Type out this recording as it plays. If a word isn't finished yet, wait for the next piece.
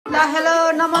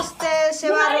Hello नमस्ते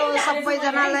सेवारो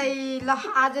सबैजनालाई। ल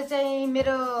आज चाहिँ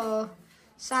मेरो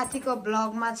साथीको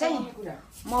ब्लगमा चाहिँ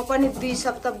म पनि 2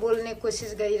 शब्द बोल्ने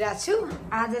कोसिस गरिरहेको छु।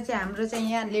 आज चाहिँ हाम्रो चाहिँ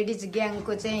यहाँ लेडिज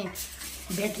ग्याङको चाहिँ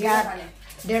भेटघाट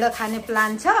ढेडो खाने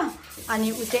प्लान छ अनि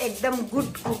उ चाहिँ एकदम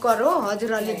गुड कुकर हो।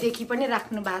 हजुरहरूले देखि पनि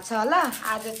राख्नु भएको छ होला।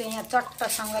 आज चाहिँ यहाँ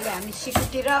चट्टसँगले हामी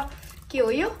सिकुटी र के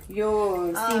हो यो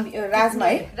राजमा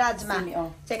है राजमा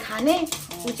चाहिँ खाने।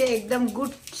 उ चाहिँ एकदम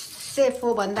गुड सेफ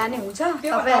हो भन्दा नि हुन्छ।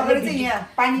 तपाईहरुले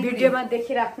भिडियोमा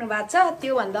देखिराख्नु भएको छ।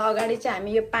 त्यो भन्दा अगाडि चाहिँ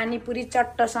हामी यो पानीपुरी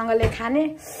चट्टसँगले खाने।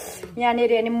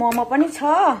 यहाँनेरि अनि मोमो पनि छ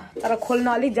तर खोल्न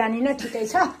अलि जानिन ठिकै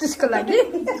छ त्यसको लागि।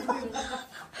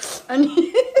 अनि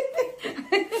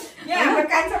हाम्रो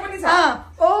कान्छा पनि छ।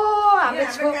 ओ हाम्रो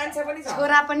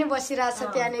छोरा पनि बसिरहेछ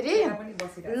त्यहाँनेरि।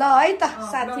 ल है त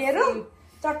साथीहरु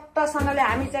चट्टसँगले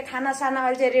हामी चाहिँ खाना साना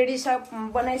अहिले चाहिँ रेडी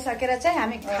बनाइसकेर चाहिँ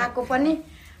हामी खाएको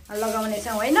पनि लगाउने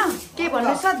छौं हैन। के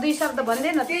भन्नु छ 2 शब्द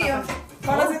भन्दैन त।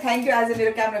 थ्यांक यू आज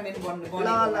मेरो क्यामेराम्यान बन्नु।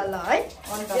 ल ल ल है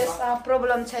त्यस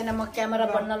प्रब्लम छैन। म क्यामेरा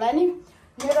बन्नलाई नि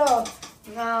मेरो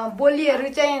बोलीहरु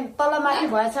चाहिँ तलमाथि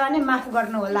भएछ भने माफ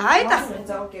गर्नु होला है त।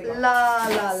 ल ल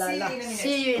ल ल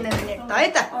C you in a minute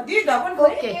है त।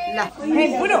 ओके ल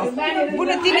बुनो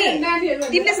बुनो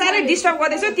तिमीले सारै डिस्टर्ब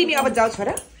गर्दैछौ। तिमी अब जाऊ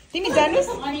छोरा। तिमी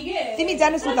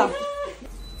जानुस् न त।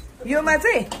 योमा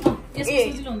चाहिँ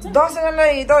 10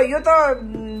 जनालाई त यो त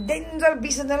डेन्जर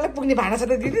 20 जनालाई पुग्ने भाडा छ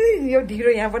त दिदी। यो ढिरो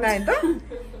यहाँ पनि आयो नि त।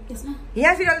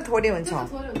 यहाँ फेरि अलिक थोरै हुन्छ।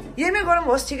 यहीमै गरौँ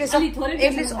होस् ठिकै छ।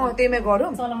 एटलिस्ट त्यहीमै गरौँ।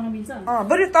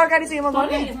 बरु तरकारी चाहिँ योमा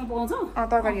गरौँ।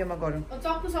 तरकारी योमा गरौँ।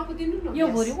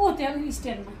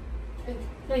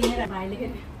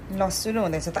 लसुन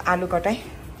हुँदैछ त आलु कटाइ।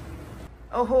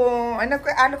 ओहो हैन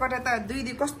आलु कटाइ त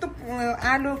दुई कस्तो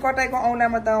आलु कटाइको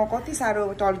औलामा त कति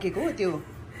साह्रो टल्केको हो त्यो।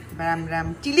 राम राम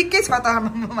चिलिक्कै छ त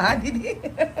आमा दिदी।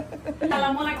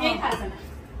 मलाई केही थाहा छैन।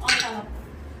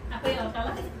 आफै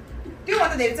अल्काला त्यो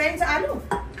भन्दा धेरै चाहिन्छ आलु।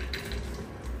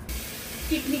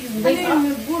 पिकनिक हुँदैछ।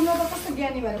 बुढ्न त कस्तो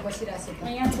ज्ञानी भएर बसिरहेछ त।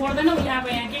 यहाँ छोड्दैन उले अब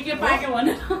यहाँ के पाक्यो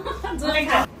भने जसले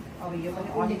खा। अब यो पनि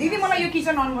अनि दिदी मलाई यो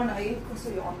किचन अन गर्न है कसो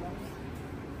यो अन गर्न।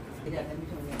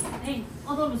 ए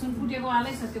अदर लसुन फुटेको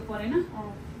आलै छ त्यो परेन।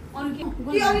 अरु के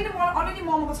अलरेडी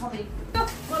मोमोको छ त।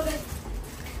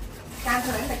 कान्छ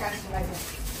हैन त कान्छ लाग्यो।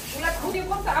 उलाई खुट्यो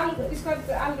कस्तो आलु त्यसको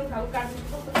आलु खाउ काट्नु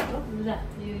कस्तो ल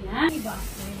यो यहाँ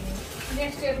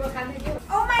नेक्स्ट इयरमा खाने के।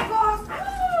 ओ माय गॉड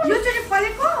यो चाहिँ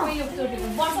फलेको यो चोटेको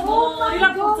बस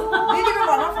मरिरहेको छ। दिदीको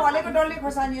घरमा फलेको डल्ले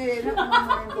खोर्सानी हेर्न।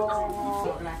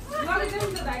 नले चाहिँ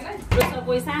त दाइलाई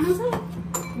कोही सानो छ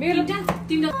मेरो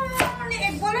तिम्रो अनि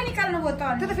एक बोल निकाल्नु भयो त।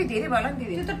 त्यो त फेरि धेरै भयो नि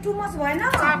दिदी। त्यो त टु मच भएन।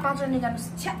 4-5 निकाल्नुस्।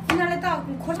 यिनीहरूले त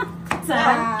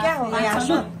क्या हो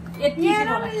यहाँ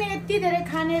यति धेरै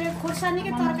खाने रे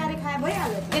खोर्सानीकै तरकारी खाए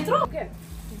भइहाल्यो। यत्रो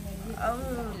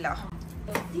ल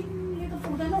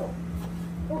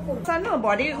सानो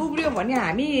भरे उब्रियो भने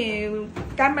हामी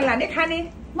काममा लाने खाने।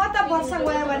 म त वर्ष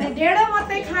गयो भने ढेडो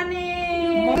मात्रै खाने।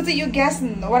 म चाहिँ यो ग्यास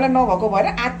वाला नभएको भएर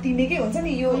आत्तिनेकै हुन्छ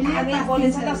नि यो आगै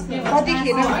बलेछ त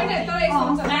कतिखेर भरे त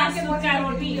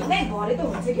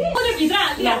हुन्छ कि भित्र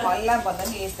हल्ला भन्दा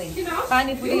नि यस्तै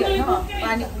पानीपुरी होइन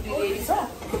पानीपुरी रेडी छ।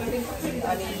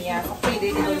 अनि यहाँ सबै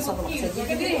रेडी गरिसक्नु छ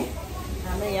दिदी।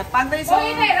 हाम्रो यहाँ पाक्दैछ।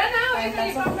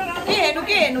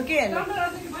 के हेर्नु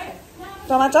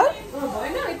टमाटर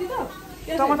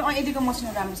टमाटर यतिको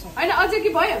मसिनो राम्रो छ हैन। अझै के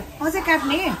भयो अझै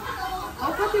काट्ने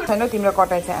छैन तिम्रो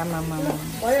कटाइ चाहिँ आमा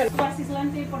भयो। बसिसलाई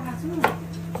चाहिँ पठाछु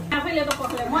आफैले त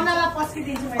पक्ले मनाला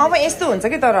पस्किदिन्छु। अब यस्तो हुन्छ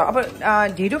कि तर अब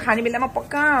ढिरो खाने बेलामा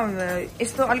पक्का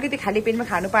यस्तो अलिकति खाली पेटमा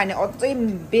खानु पायो भने अझै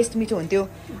बेस्ट मिठो हुन्थ्यो।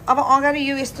 अब अगाडि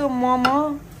यो यस्तो मोमो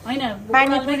हैन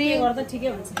पानीपुरी गर्दा ठिकै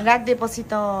हुन्छ। राख्दिएपछि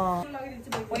त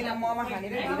पहिला मोमो खाने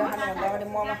र ढिरो खानु भन्दा अगाडि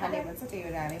मोमो खाने भन्छ। त्यही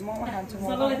भएर हामी मोमो खान्छौँ।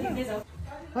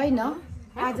 होइन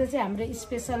आज चाहिँ हाम्रो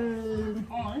स्पेशल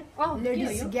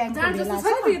लेडिज ग्याङको भेला छ।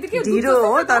 ढिरो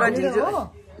हो तर ढिरो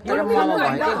तर मोमो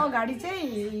भयो। अगाडि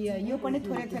चाहिँ यो पनि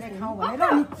थोरै थोरै खाउँ भनेर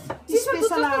अनि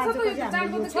स्पेशल आजको चाहिँ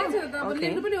हाम्रो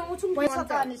यो छ।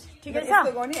 ठिकै छ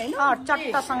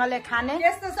चट्टसँगले खाने।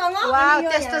 वाउ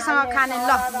त्यस्तोसँग खाने।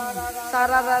 ल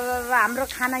तर हाम्रो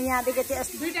खाना यहाँदेखि चाहिँ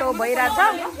यस्तो भइरहेछ।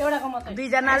 2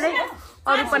 जनाले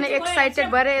अरू पनि एक्साइटेड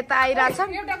भएर यता आइरहेछ।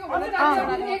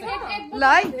 ल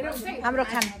है हाम्रो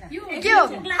खाना के हो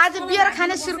आज बियर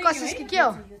खाने सुरु कोसिस कि के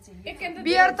हो।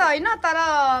 बियर त होइन तर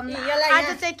आज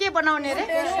चाहिँ के बनाउने रे।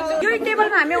 यो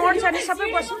टेबलमा हामी ओड्छ नि सबै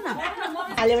बसौँ न।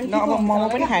 अब मोमो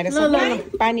पनि खाएर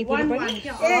पानीपुरी पनि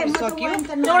सक्यो।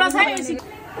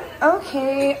 ओके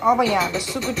अब यहाँ हाम्रो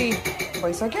सुकुटी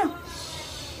भइसक्यो।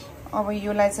 अब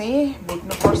योलाई चाहिँ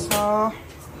भेट्नुपर्छ।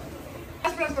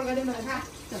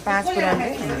 5 पुरानो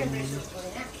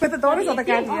त दौडै छ त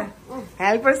काट्यो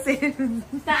हेल्पर से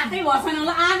तातै भएन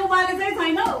होला आगो बाले चाहिँ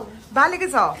छैन हौ बालेकै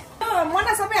छ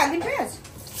मना सबै हालिदिनु पेज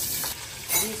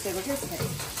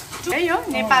यही हो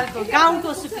नेपालको गाउँको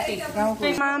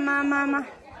सुकुटी मामा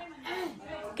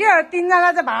के हो तीनजना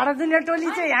चाहिँ भाँडा धुने टोली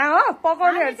चाहिँ यहाँ हो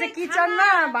पकाउनेहरू चाहिँ किचनमा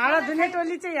भाँडा धुने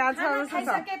टोली चाहिँ यहाँ छ जस्तो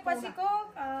छ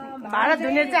भाँडा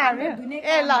धुने चाहिँ हामी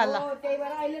ए ल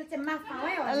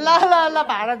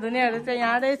भाँडा धुनेहरू चाहिँ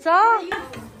यहाँ रहेछ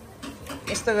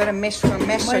यस्तो गरेर मेस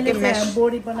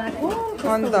बोडी बनाएको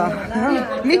अन्त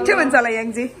मिठो हुन्छ होला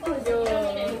याङजी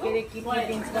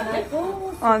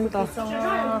अन्त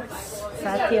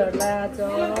साथीहरूलाई आज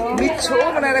मिठो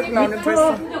बनाएर खुवाउनु पर्छ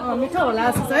मिठो होला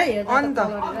जस्तो है अन्त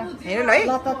हेर्नु है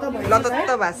लतत्त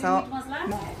भएको छ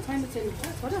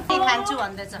खान्छु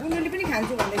भन्दैछ उनीहरूले पनि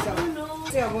खान्छु भन्दैछ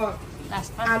चाहिँ अब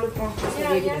आलु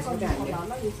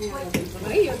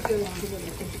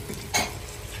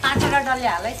पाँचवटा डल्ले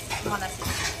हाल है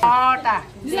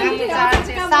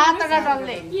सातवटा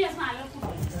डल्ले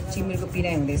चिमिरको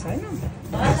पिराइ हुँदैछ होइन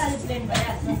कता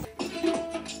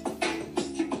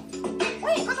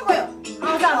गयो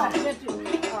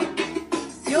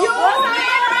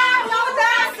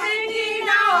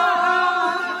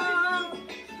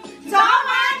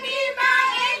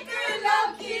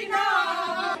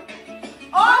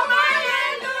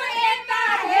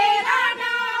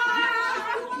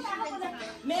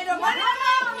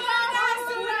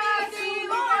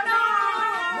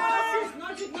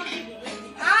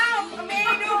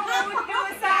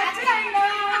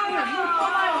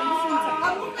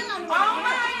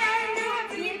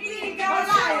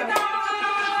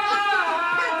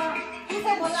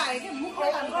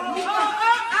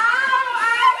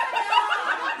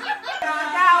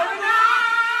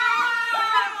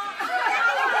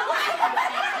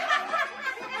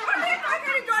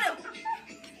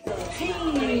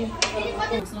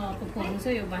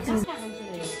यो भाषा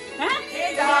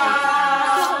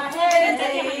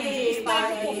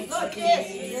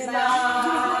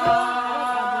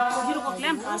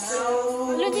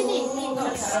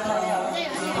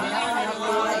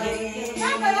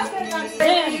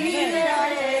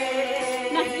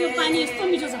यो पानी यस्तो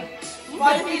मिठो छ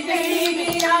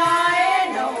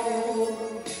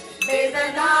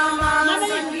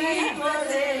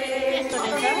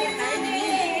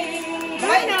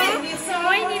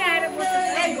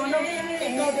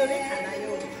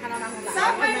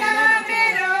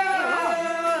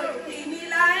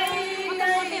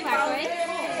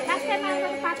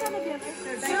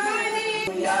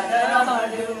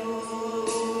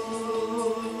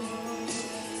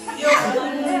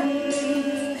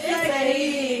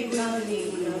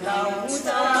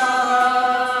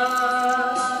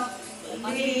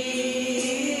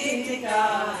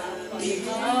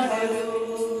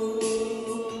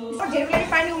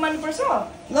पानी उमाल्नु पर्छ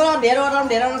ल ढेरो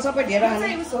सबै ढेरो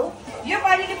यो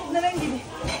पानीले पुग्दैन नि दिदी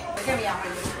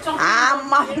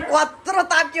आमा कत्रो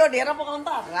ताप्यो ढेरो पकाउनु त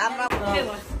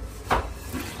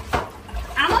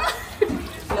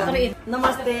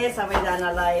नमस्ते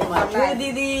सबैजनालाई म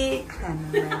दिदी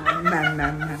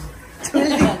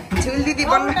झुल दिदी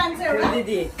बन्नु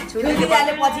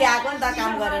दिदीले पछि आएको नि त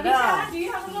काम गरेर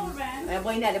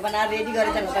बहिनीहरूले बनाएर रेडी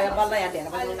गरेछ बल्ल यहाँ ढेरो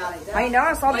होइन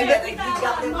सबै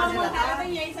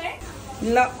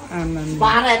ल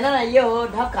बाह्र हेर्न न यो हो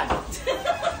ढक्कन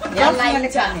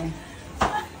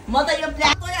म त यो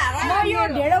म यो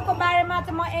ढेँडोको बारेमा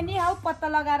चाहिँ म एनी हाउ पत्ता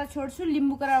लगाएर छोड्छु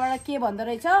लिम्बू कराबाट के भन्दो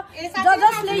रहेछ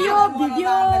जसले यो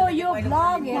भिडियो यो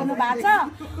ब्लग हेर्नु भएको छ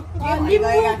लिम्बू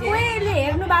कोहीले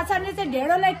हेर्नु भएको छ भने चाहिँ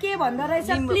ढेँडोलाई के भन्दो रहेछ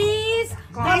प्लिज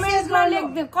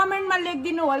कमेन्टमा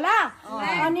लेखिदिनु होला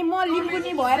अनि म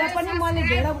लिम्बुनी भएर पनि मैले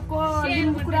ढेँडोको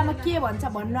लिम्बू कुरामा के भन्छ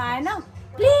भन्नु आएन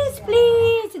प्लिज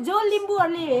प्लिज जो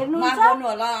लिम्बूहरूले हेर्नुहुन्छ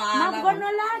माफ गर्नु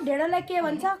होला ढेँडोलाई के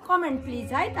भन्छ कमेन्ट प्लिज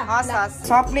है त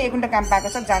सबले एक घन्टा काम पाएको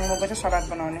छ जाङमोको चाहिँ सलाद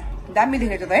बनाउने दामी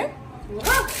देखेको त है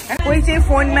कोही चाहिँ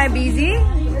फोनमा बिजी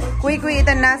कोही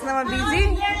यता नाच्नमा बिजी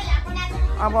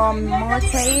अब म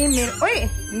चाहिँ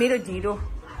मेरो ढिँडो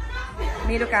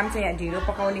मेरो काम चाहिँ यहाँ ढिँडो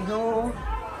पकाउने हो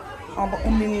अब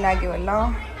उम्लिनु लाग्यो होला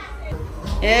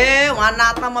ए उहाँ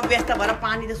नाच्न म व्यस्त भएर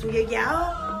पानी त सुके क्या हो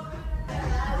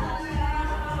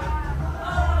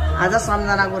आज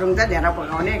सम्झना गुरुङ चाहिँ ढेँडो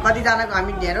पकाउने कतिजनाको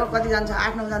हामी ढेँडो कति जान्छ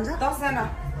 8-9 जान्छ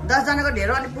 10 जनाको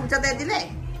ढेँडो अनि पुग्छ त यतिले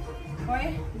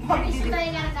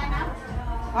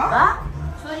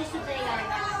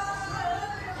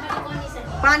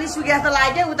पानी सुके जस्तो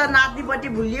लाग्यो उता नाच्नेपट्टि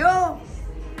भुलियो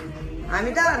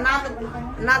हामी त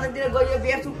नाच्नेतिर गयो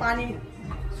बेर्छु पानी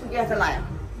सुके जस्तो लाग्यो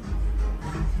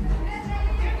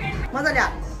मजाले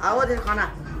आओ खाना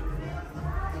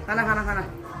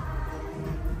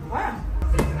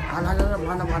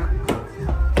भन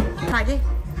खाके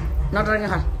नटरङ्गी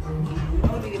खा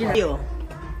किन के हो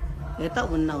यो त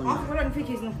हुन्न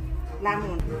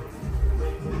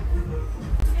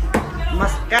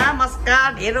मस्का मस्का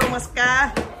ढेरो मस्का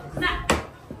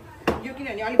यो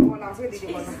किनभने अलिक बनाउँछ दिदी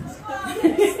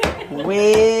वे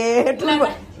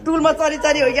टुलमा चरी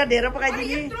चरी हो क्या ढेरो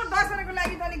पकाइदिने 10 जनाको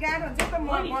लागि त अलिक गाह्रो हुन्छ त म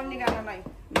बन्ने गानालाई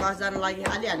 10 जना लागि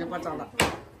अलि हाल्नुपर्छ होला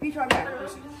पिठो अलि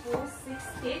हाल्नुपर्छ 4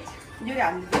 6 8 यो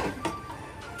हाल्नु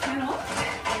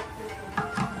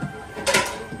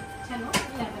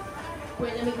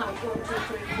Wait, let me count. 1 2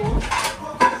 3 4.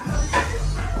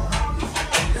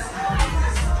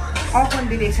 Often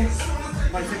दिँदैछ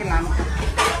भइसक्यो लामो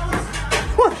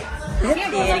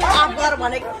अफ गर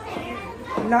भनेको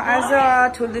ल आज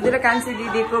ठुल दिदी र कान्छी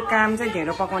दिदीको काम चाहिँ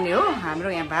ढेँडो पकाउने हो हाम्रो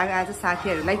यहाँ भाग आज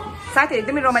साथीहरू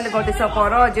एकदमै रमाइलो गर्दैछ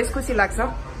पर जेस खुसी लाग्छ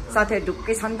साथीहरू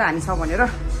ढुक्कै छन् त हामी छ भनेर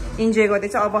इन्जोय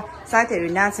गर्दैछ अब साथीहरू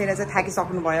नाचेर चाहिँ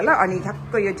थाकिसक्नु भयो होला अनि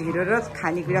ठ्याक्क यो ढिँडो र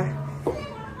खानेकुरा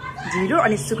ढिँडो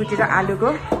अनि सुकुटी र आलुको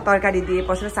तरकारी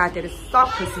दिएपछि साथीहरू सब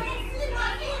खुसी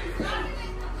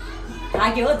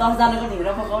लाग्यो हो 10 जनाको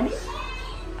ढिँडो पकाउने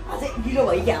अझै गिलो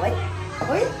भइगयो है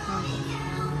है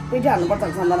पिठो हाल्नुपर्छ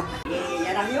सन्दना ए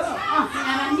यहाँ राख्यो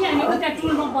हामी उता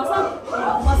टुलमा बस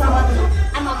मसाला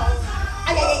आमा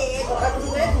अले घोडा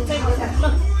दुधै दुधै मसा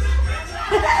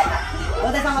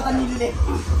ओदेसँग त निलुले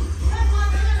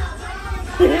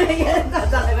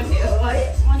जनाको ढिँडो है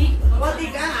अनि कति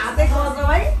कहाँ हातै गर्छ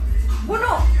है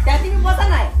बुनु त्यहाँ तिमी बस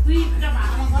न दुई दुईटा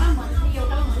भागमा गरौँ भनेपछि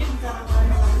एउटा पनि हुँदैन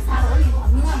साह्रो हो नि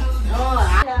भन्नु यो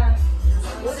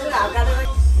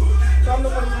घरमा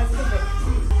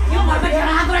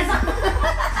खेला हात रहेछ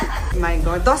माइ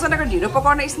गड 10 जनाको ढिँडो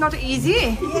पकाउन इज नट इजी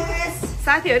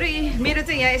साथीहरू मेरो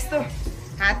चाहिँ यहाँ यस्तो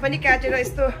हात पनि काटेर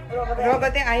यस्तो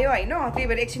रगतै आयो होइन त्यही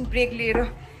भएर एकछिन ब्रेक लिएर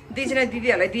दुईजना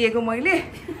दिदीहरूलाई दिएको मैले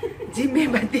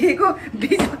जिम्मेमा दिएको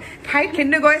फाइट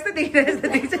खेल्नु गयो जस्तो देखिरहेको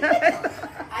दुईजना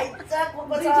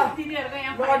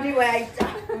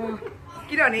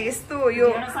किनभने यस्तो यो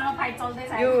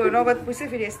रगत पुस्यो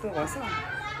फेरि यस्तो भएछ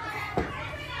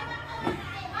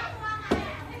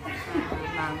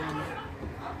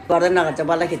गर्दैन नगर्छ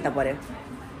बल्ल खिच्न पर्यो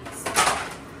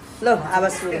ल अब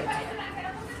सुरु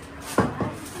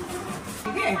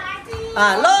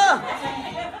ल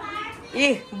यी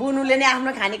बुनुले नै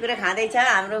आफ्नो खानेकुरा खाँदैछ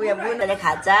हाम्रो यहाँ बुनुले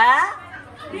खान्छ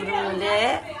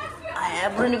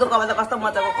बुनुको कपाल त कस्तो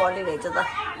मजाको कर्ली रहेछ त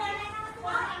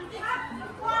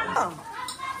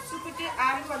सुकुटी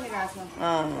आलु पनि रहेछ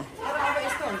तर अब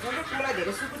यस्तो हुन्छ नि कोला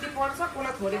धेरै सुकुटी पर्छ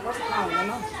कोला थोरै पर्छ थाहा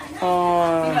हुँदैन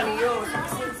किनभने यो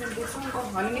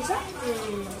भन्नु मिल्छ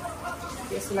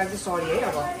यसको लागि चाहिँ सरी है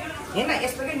अब होइन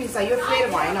यस्तो के मिल्छ यो फेयर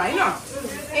भएन होइन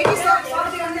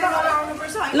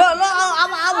आउनुपर्छ ल ल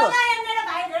अब अब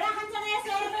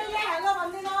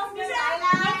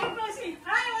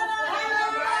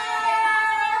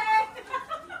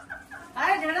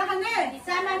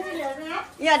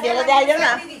यहाँ ढेँडो देखाइदेऊ न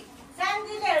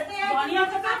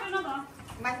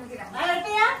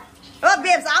ओ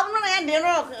बेब्स आउनु न यहाँ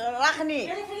ढेँडो राख्ने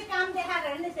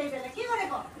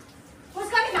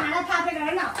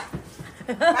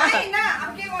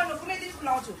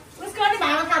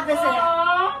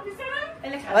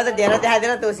हो त ढेँडो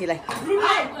देखाइदिएर तोसीलाई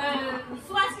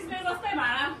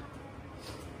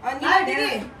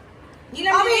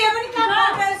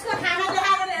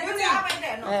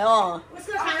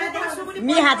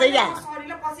मिहा चाहिँ क्या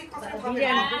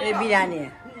ए बिरयानी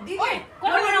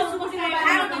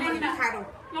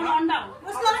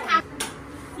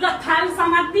ल थाल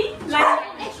समाप्ति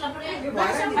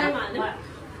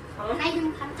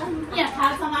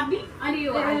थाल समाप्ति अनि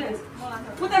यो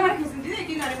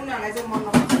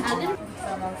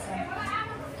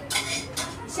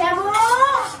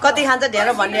कति खान्छ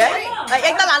ढेँडो भन्ने है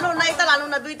एकताल हाल्नु न एकताल हाल्नु न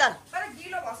दुई ताल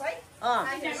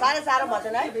साह्रै साह्रो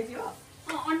भएन है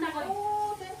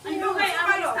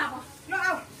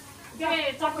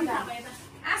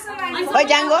खै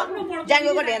जाङ्गो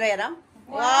जाङ्गोको ढेँडो हेर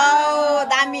वाउ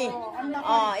दामी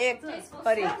एक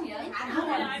परि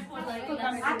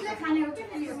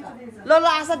ल ल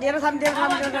आशा ढेँडो थाम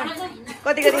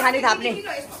कति कति खाने थाप्ने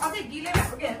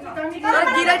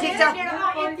गिरो ठिक छ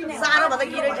साह्रो भन्दा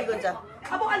गिरो ठिक हुन्छ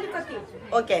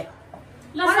ओके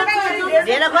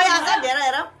ढेँडो खै आशा ढेँडो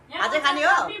हेर अझै खाने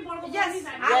हो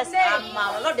यस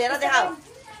ल ढेँडो देखाऊ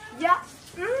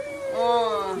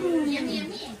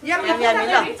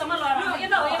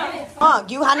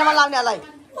घिउ खानमा लाग्नेहरूलाई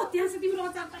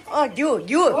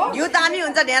घिउ दामी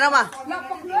हुन्छ ढेँडोमा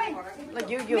ल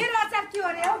घिउ घिउ मेरो अचार के हो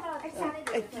अरे हौ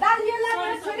दाल यो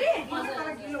लाग्यो छोरी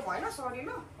गिलो भएन सरी ल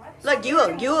ल घिउ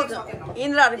घिउ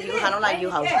इन्द्रहरू घिउ खानु लागि घिउ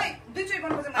खाऊ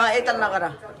एकताल नगर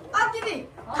दिदी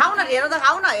खाऊ न ढेँडो त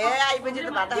खाऊ न ए आइपछि त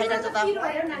भात खाइरहन्छ त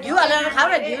घिउ हालेर खाऊ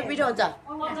न घिउ पिठो हुन्छ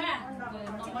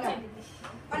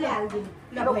अलि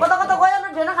हाल्दिनु कता कता गयो न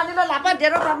ढेँडो खाने ल लापा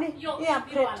ढेँडो खाने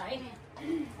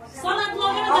सलाद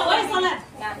लगेर जाऊ है सलाद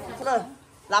ल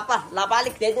लापा लापा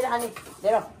अलिक धेरै खाने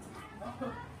ढेँडो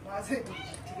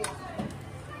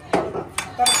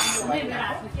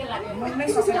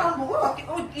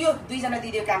यो 2 जना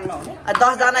दिदी काम नहुने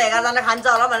 10 जना 11 जना खान्छ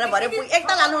होला भनेर भरे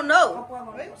एकता लानुहुन्न हौ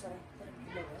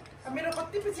मेरो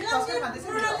कति पछि खाँदैछ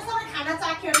खाना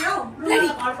चाख्यो नि हौ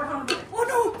घर पठाउनु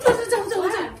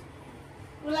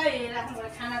उलाई राख्नु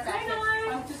पर्यो खाना चाख्यो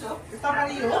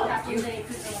तरकारी हो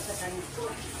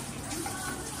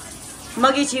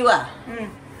मगी छिवा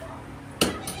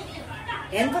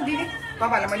हेर्नु दिदी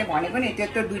तपाईहरुलाई मैले भनेको नि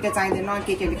त्यो दुईटा चाहिँदैन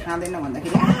केले खाँदैन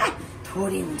भन्दाखेरि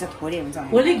थोरै हुन्छ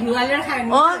भोलि घिउ हालेर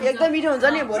खायो एकदम मिठो हुन्छ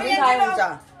नि भोलि खाए हुन्छ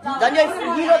झन् यो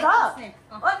गिलो छ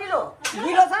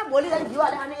गिलो छ भोलि झन् घिउ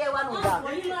हालेर खाने A1 हुन्छ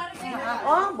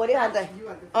भोलि खान्छ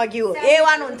घिउ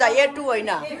A1 हुन्छ A2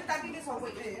 होइन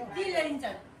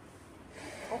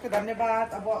ओके धन्यवाद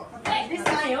अब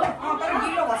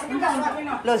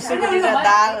ल सुकुटी र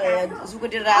दाल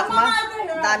सुकुटी र रातमा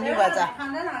दाल नि भन्छ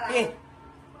ए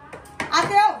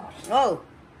आथ्यो हौ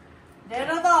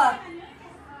ढेँडो त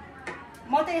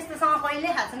म त यस्तोसँग कहिले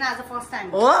खाएको छैन आज फर्स्ट टाइम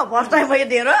हो फर्स्ट टाइम भयो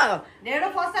ढेँडो ढेँडो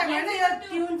फर्स्ट टाइम होइन यो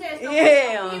ट्युन चाहिँ यस्तो ए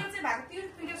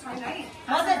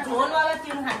म चाहिँ झोलवाला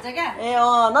ट्युन खान्छ क्या ए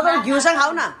नत्र घिउसँग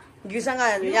खाऊ न घिउसँग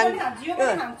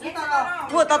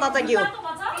को त घिउ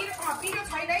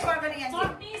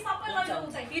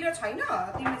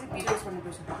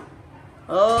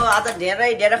हो आज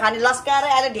ढेँडो खाने लस्काएर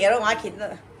अहिले ढेँडो वहाँ खिच्नु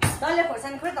डल्ले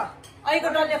खोर्सानी खोइ त अहिलेको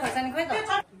डल्ले खोर्सानी खोइ त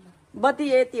बत्ती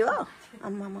यति हो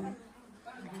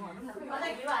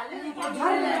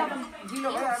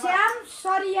श्याम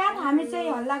सरी यार हामी चाहिँ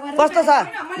हल्ला गरेर कस्तो छ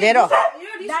ढेँडो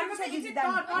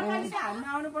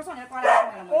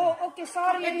ओके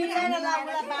सरी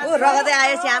रगतै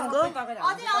आयो श्यामको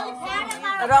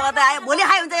रगतै आयो भोलि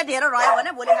खाइ हुन्छ ढेँडो रह्यो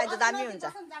भने भोलि खाइन्छ दामी हुन्छ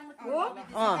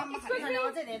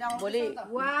भोलि घिउ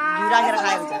राखेर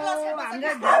खायो हुन्छ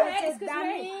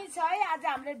दामी छ है आज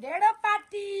हाम्रो ढेँडो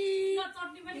पार्टी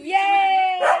ये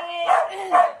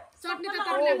चटनी त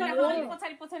तपाईले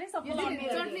पछाडी सब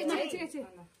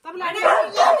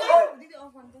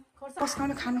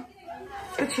पस्काउनु खानु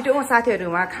त्यो छिटो साथीहरू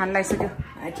उहाँ खान लागिसक्यो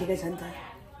ठिकै छ नि त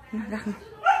राख्नु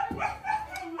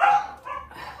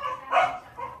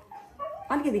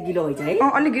अलिकति गिलो हुन्छ है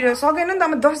अलिक गिरो सकेन नि त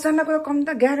अब 10 जनाको कम त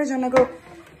 11 जनाको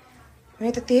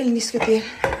मेरो त तेल निस्क्यो तेल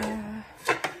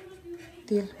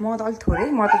म त अलिक थोरै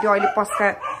म त त्यो अहिले पस्का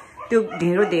त्यो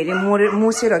ढेँडो धेरै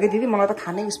मोसेर कि दिदी मलाई त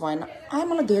खानै उस भएन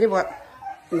मलाई धेरै भयो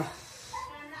ल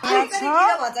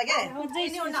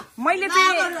मैले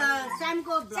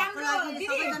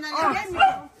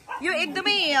यो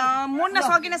एकदमै मोड्न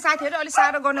सकिन साथीहरू अलिक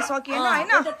साह्रो गर्न सकिएन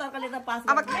होइन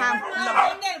अब खाम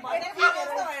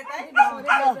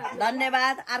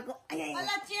धन्यवाद अर्को ल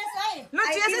चियर्स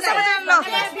सबैजना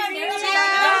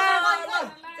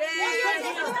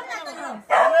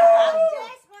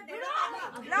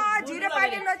ल जिरो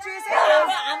पार्टी ल चियर्स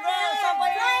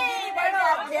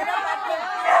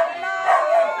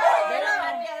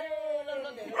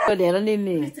ढेँडो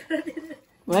निल्ने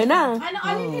होइन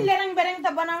अलिअलि लेरङ बेरङ त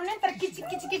बनाउने तर किचिक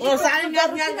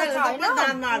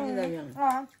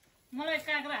मलाई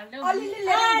काँक्रा हाल्दै अलिअलि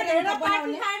लेरङ बेरङ त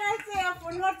बनाउने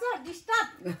फोन गर्छ डिस्टर्ब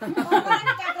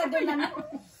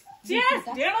चेस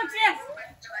ढेँडो चेस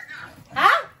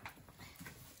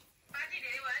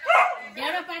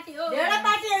ढेँडो पार्टी हो यो त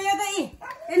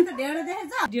यस्तो ढेँडो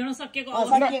देखेछ ढेँडो सकिएको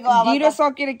ढिरो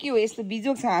सकेर के हो यस्तो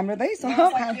बिजोग छ हाम्रो त है सब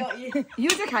यो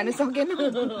चाहिँ खानु सकेन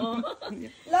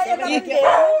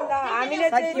हामीले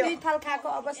चाहिँ 2 थाल खाएको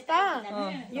अवस्था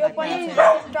यो पनि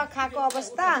टक खाएको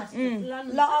अवस्था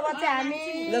ल अब चाहिँ हामी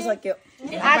ल सक्यो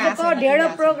आजको ढेँडो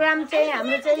प्रोग्राम चाहिँ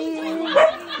हाम्रो चाहिँ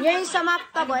यही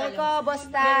समाप्त भएको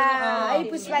अवस्था है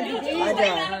पुष्पा दिदी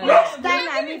नेक्स्ट टाइम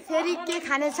हामी फेरि के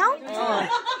खानेछौँ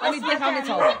अनि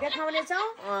देखाउनेछौँ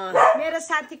मेरो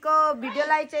साथीको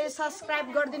भिडियोलाई चाहिँ सब्स्क्राइब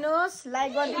गरिदिनुहोस् लाइक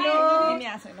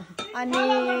गरिदिनुहोस् अनि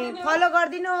फलो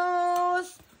गरिदिनुहोस्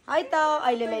है त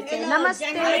अहिलेलाई चाहिँ नमस्ते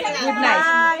good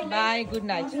night by good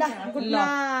night good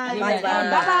night by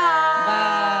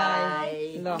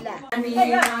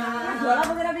झोला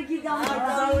बोकेर गीत गाउँदै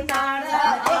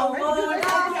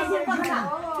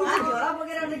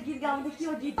गीत गाउँदै के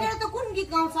हो गीत त कुन गीत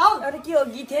गाउँछ हौ अरे के हो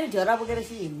गीत थियो झोला बोकेर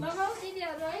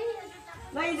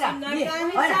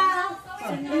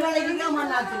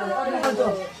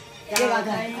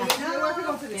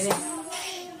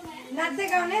नाच्दै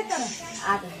गाउने तर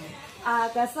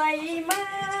आकाशैमा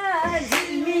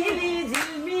झिलमिली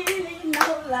झिलमिली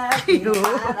नौला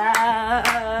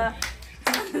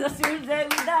सूर्य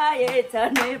उदाएछ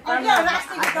नेपालमा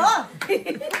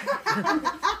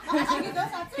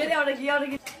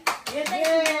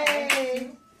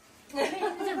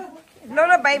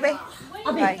No, bye bye.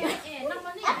 Bye.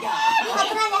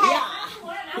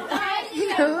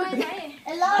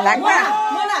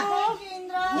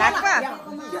 लाग्छ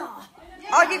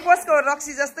अघि कसको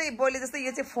रक्सी जस्तै बोले जस्तै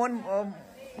यो चाहिँ फोन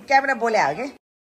क्यामेरा बोले हो कि